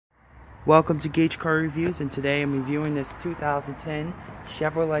Welcome to Gage Car Reviews, and today I'm reviewing this 2010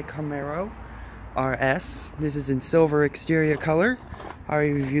 Chevrolet Camaro RS. This is in silver exterior color. I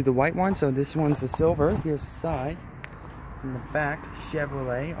already reviewed the white one, so this one's the silver. Here's the side. In the back,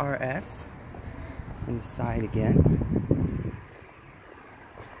 Chevrolet RS. And the side again.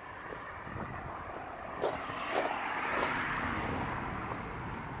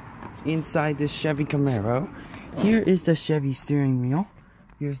 Inside this Chevy Camaro, here is the Chevy steering wheel.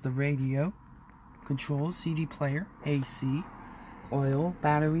 Here's the radio, controls, CD player, AC, oil,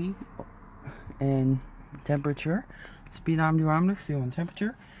 battery, and temperature, speedometer, fuel and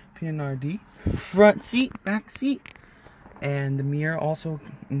temperature, PNRD, front seat, back seat, and the mirror also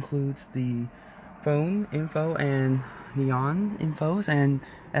includes the phone info and neon infos and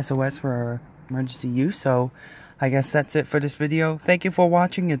SOS for emergency use. So I guess that's it for this video. Thank you for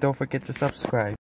watching, and don't forget to subscribe.